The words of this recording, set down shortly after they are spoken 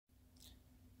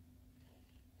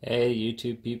Hey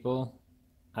YouTube people,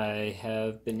 I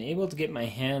have been able to get my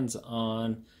hands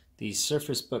on the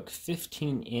Surface Book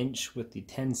 15-inch with the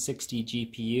 1060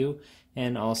 GPU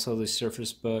and also the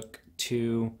Surface Book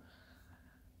 2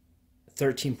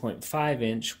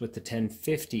 13.5-inch with the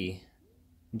 1050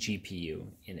 GPU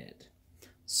in it.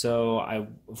 So I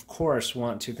of course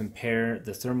want to compare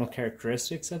the thermal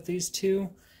characteristics of these two,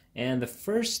 and the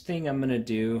first thing I'm going to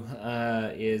do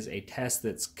is a test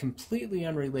that's completely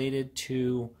unrelated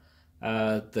to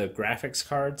the graphics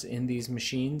cards in these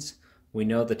machines. We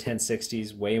know the 1060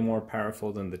 is way more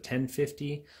powerful than the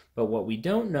 1050, but what we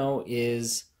don't know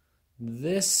is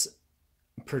this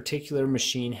particular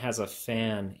machine has a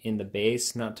fan in the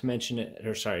base, not to mention it,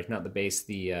 or sorry, not the base,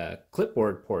 the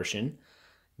clipboard portion,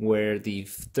 where the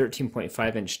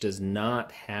 13.5 inch does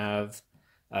not have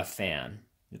a fan.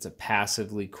 It's a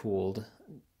passively cooled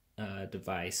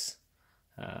device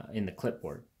in the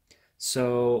clipboard.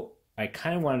 So I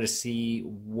kind of wanted to see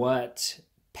what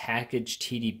package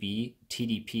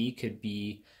TDP could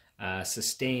be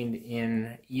sustained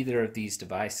in either of these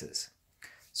devices.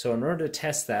 So in order to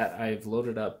test that, I've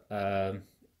loaded up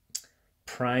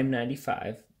Prime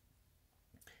 95,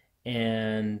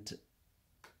 and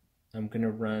I'm going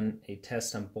to run a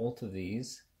test on both of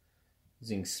these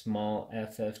using small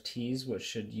FFTs, which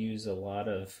should use a lot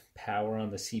of power on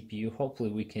the CPU.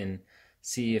 Hopefully we can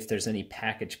see if there's any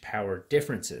package power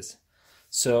differences.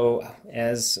 So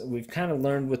as we've kind of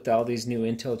learned with all these new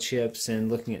Intel chips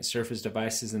and looking at Surface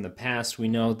devices in the past, we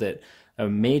know that a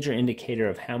major indicator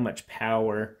of how much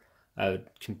power a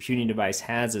computing device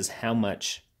has is how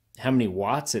many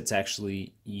watts it's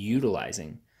actually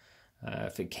utilizing.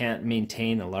 If it can't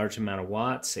maintain a large amount of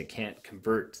watts, it can't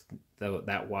convert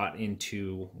that watt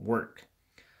into work.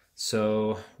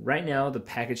 So right now the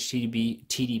package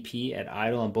TDP at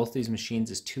idle on both these machines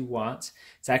is 2 watts.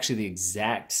 It's actually the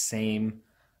exact same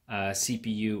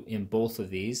CPU in both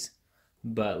of these.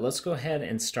 But let's go ahead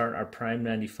and start our Prime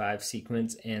 95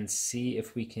 sequence and see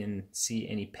if we can see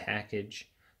any package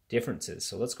differences.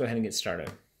 So let's go ahead and get started.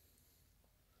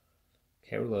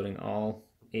 Okay, we're loading all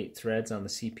 8 threads on the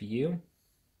CPU.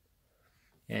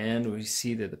 And we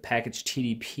see that the package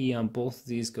TDP on both of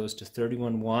these goes to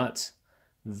 31 watts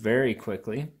very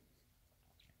quickly.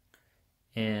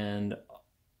 And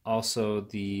also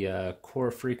the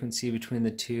core frequency between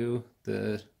the two,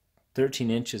 the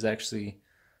 13-inch is actually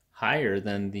higher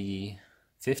than the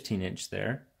 15-inch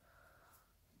there.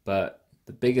 But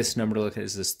the biggest number to look at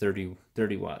is this 30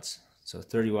 watts. So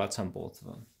 30 watts on both of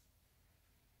them.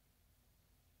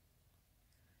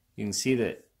 You can see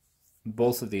that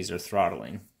both of these are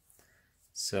throttling,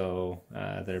 so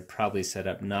they're probably set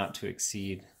up not to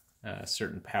exceed a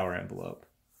certain power envelope.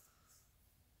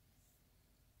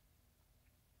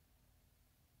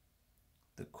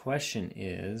 The question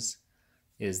is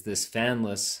this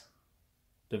fanless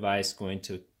device going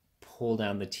to pull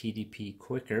down the TDP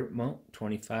quicker? Well,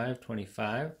 25,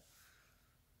 25.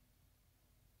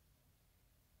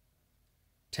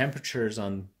 Temperatures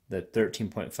on the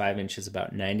 13.5 inch is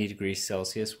about 90 degrees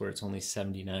Celsius, where it's only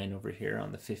 79 over here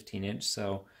on the 15-inch.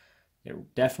 So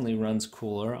it definitely runs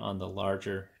cooler on the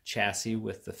larger chassis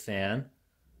with the fan,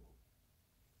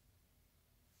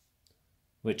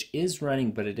 which is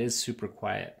running, but it is super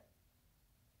quiet.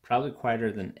 Probably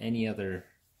quieter than any other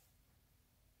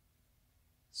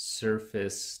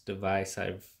Surface device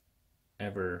I've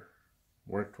ever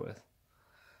worked with.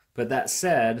 But that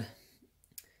said,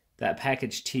 that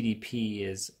package TDP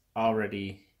is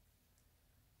already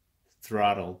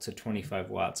throttled to 25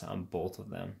 watts on both of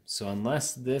them. So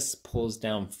unless this pulls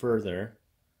down further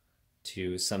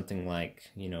to something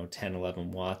like 10,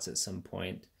 11 watts at some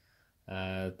point,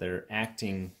 they're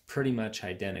acting pretty much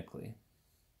identically.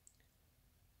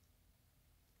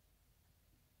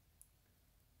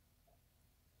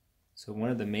 So one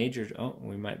of the major,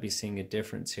 we might be seeing a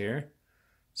difference here.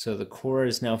 So the core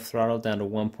is now throttled down to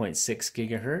 1.6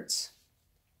 gigahertz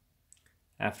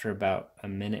after about a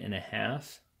minute and a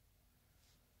half.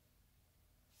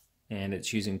 And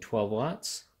it's using 12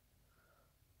 watts.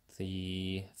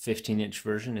 The 15-inch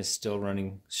version is still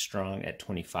running strong at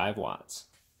 25 watts.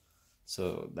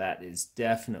 So that is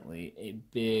definitely a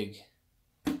big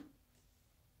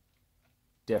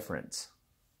difference.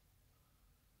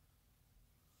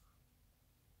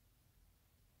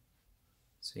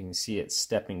 So you can see it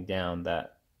stepping down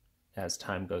that as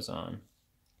time goes on.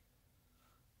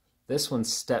 This one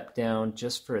stepped down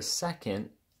just for a second,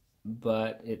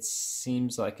 but it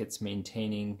seems like it's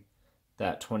maintaining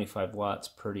that 25 watts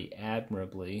pretty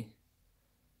admirably.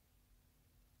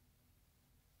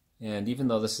 And even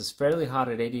though this is fairly hot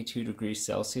at 82 degrees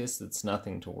Celsius, it's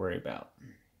nothing to worry about.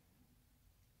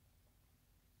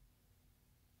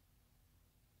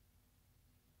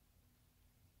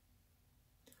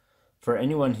 for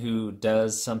anyone who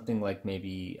does something like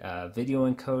maybe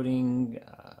video encoding,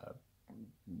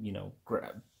 you know,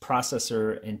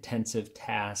 processor intensive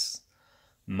tasks,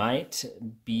 might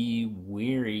be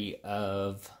weary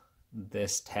of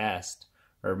this test,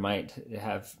 or might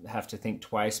have to think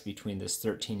twice between this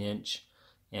 13-inch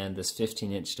and this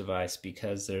 15-inch device,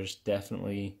 because there's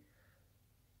definitely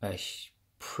a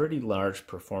pretty large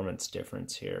performance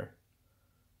difference here.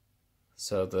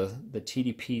 So the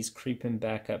TDP is creeping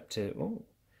back up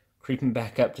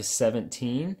to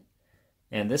 17,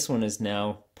 and this one is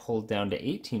now pulled down to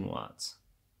 18 watts.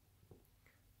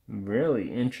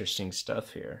 Really interesting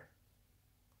stuff here.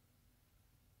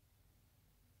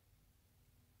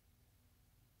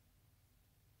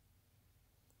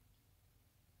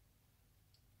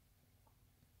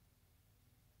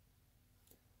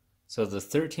 So the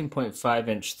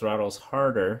 13.5-inch throttles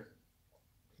harder,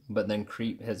 but then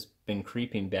has been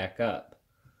creeping back up.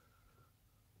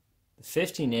 The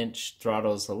 15-inch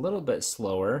throttles a little bit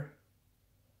slower,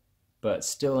 but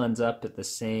still ends up at the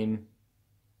same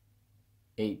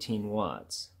 18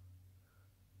 watts,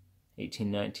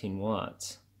 19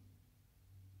 watts.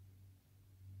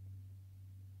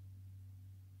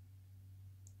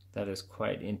 That is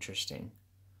quite interesting.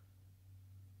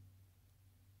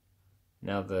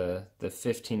 Now the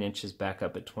 15-inch is back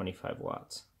up at 25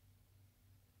 watts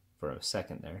for a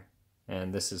second there,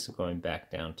 and this is going back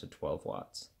down to 12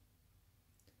 watts.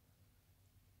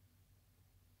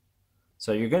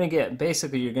 So you're going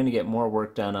to get more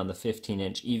work done on the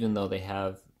 15-inch, even though they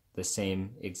have the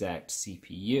same exact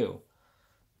CPU.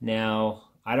 Now,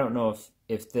 I don't know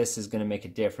if this is going to make a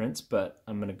difference, but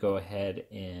I'm going to go ahead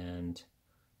and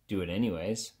do it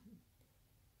anyways.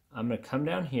 I'm going to come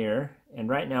down here, and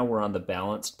right now we're on the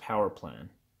balanced power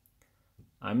plan.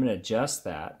 I'm going to adjust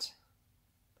that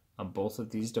on both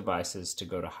of these devices to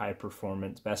go to high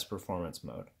performance, best performance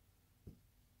mode.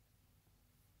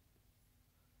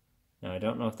 Now I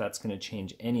don't know if that's going to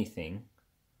change anything.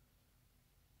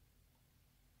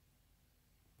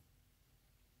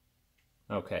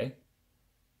 Okay,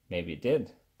 maybe it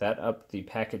did. That upped the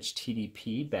package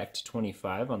TDP back to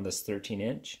 25 on this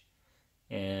 13-inch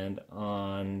and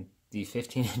on the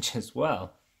 15-inch as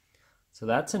well. So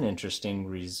that's an interesting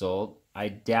result. I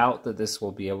doubt that this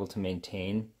will be able to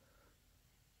maintain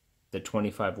the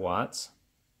 25 watts,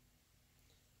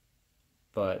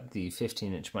 but the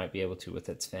 15-inch might be able to with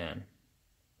its fan.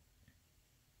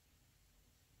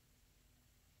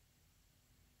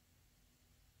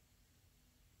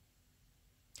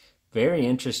 Very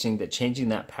interesting that changing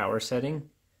that power setting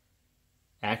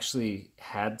actually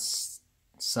had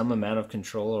some amount of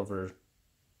control over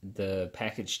the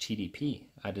package TDP.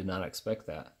 I did not expect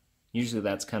that. Usually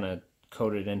that's kind of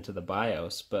coded into the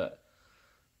BIOS, but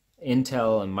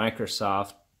Intel and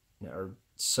Microsoft are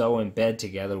so embedded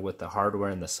together with the hardware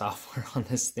and the software on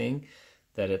this thing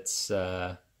that it's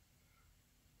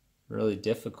really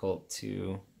difficult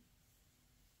to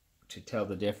tell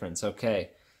the difference. Okay,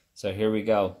 so here we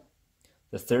go.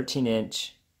 The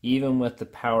 13-inch, even with the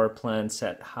power plan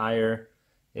set higher,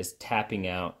 is tapping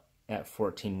out at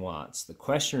 14 watts. The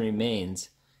question remains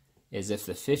is if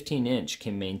the 15-inch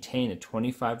can maintain a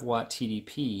 25 watt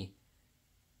TDP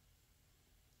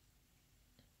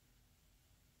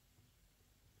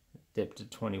dip to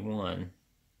 21.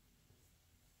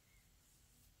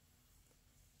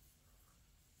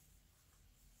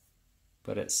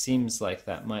 But it seems like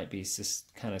that might be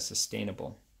kind of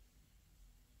sustainable.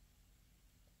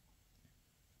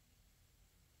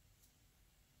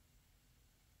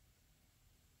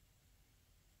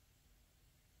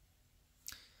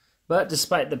 But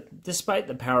despite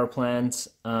the power plans,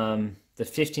 the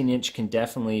 15-inch can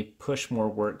definitely push more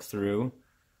work through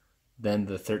than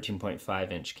the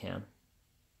 13.5-inch can.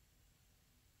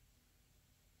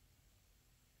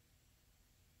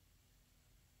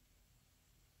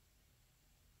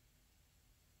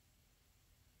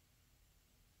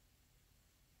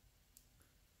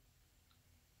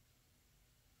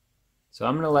 So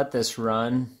I'm going to let this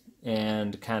run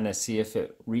and kind of see if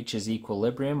it reaches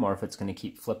equilibrium or if it's going to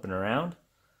keep flipping around.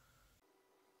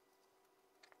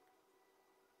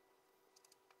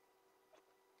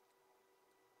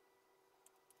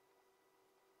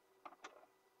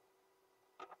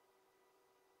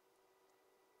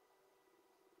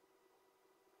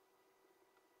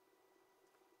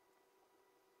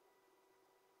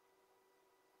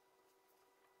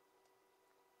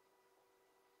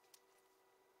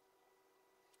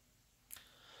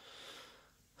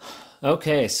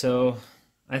 Okay, so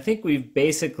I think we've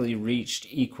basically reached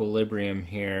equilibrium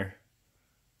here.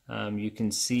 You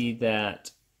can see that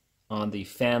on the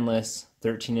fanless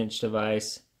 13-inch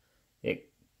device, it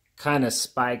kind of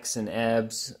spikes and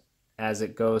ebbs as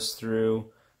it goes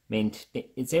through.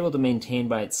 It's able to maintain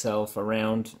by itself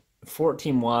around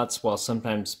 14 watts while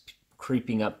sometimes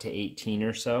creeping up to 18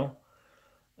 or so.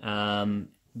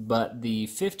 But the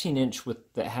 15-inch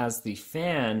that has the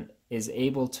fan is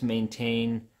able to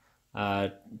maintain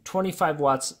 25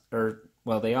 watts, or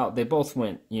well, they both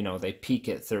went, they peak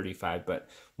at 35, but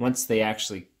once they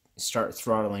actually start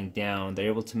throttling down, they're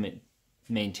able to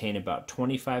maintain about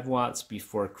 25 watts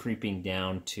before creeping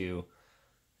down to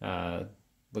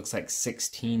looks like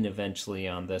 16 eventually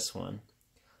on this one.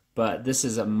 But this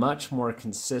is a much more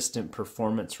consistent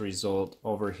performance result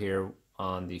over here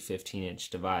on the 15-inch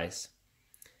device.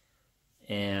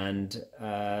 And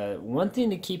one thing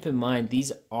to keep in mind,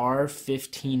 these are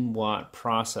 15-watt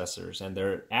processors, and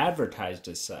they're advertised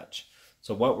as such.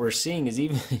 So what we're seeing is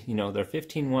even, they're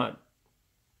 15-watt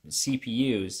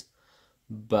CPUs,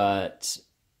 but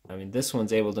I mean, this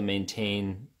one's able to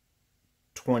maintain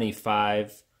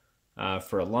 25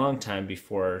 for a long time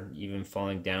before even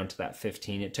falling down to that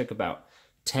 15. It took about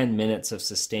 10 minutes of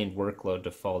sustained workload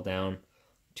to fall down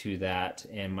to that,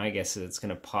 and my guess is it's going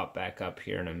to pop back up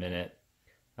here in a minute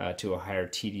to a higher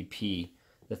TDP.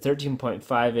 The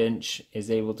 13.5-inch is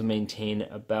able to maintain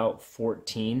about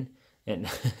 14, and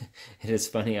it is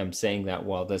funny I'm saying that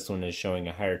while this one is showing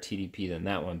a higher TDP than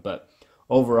that one, but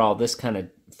overall this kind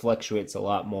of fluctuates a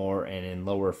lot more and in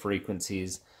lower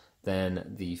frequencies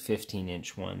than the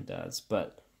 15-inch one does.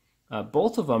 But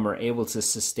both of them are able to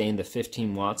sustain the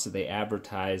 15 watts that they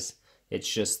advertise.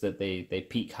 It's just that they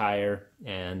peak higher,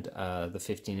 and the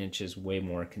 15-inch is way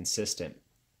more consistent.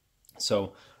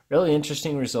 So really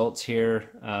interesting results here.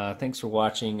 Thanks for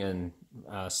watching and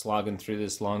slogging through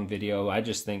this long video. I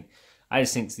just think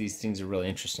these things are really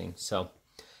interesting. So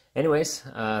anyways,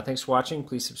 thanks for watching.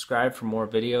 Please subscribe for more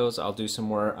videos. I'll do some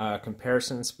more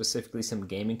comparisons, specifically some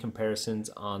gaming comparisons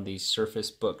on the Surface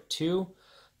Book 2,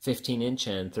 15-inch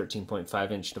and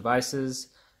 13.5-inch devices.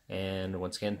 And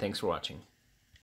once again, thanks for watching.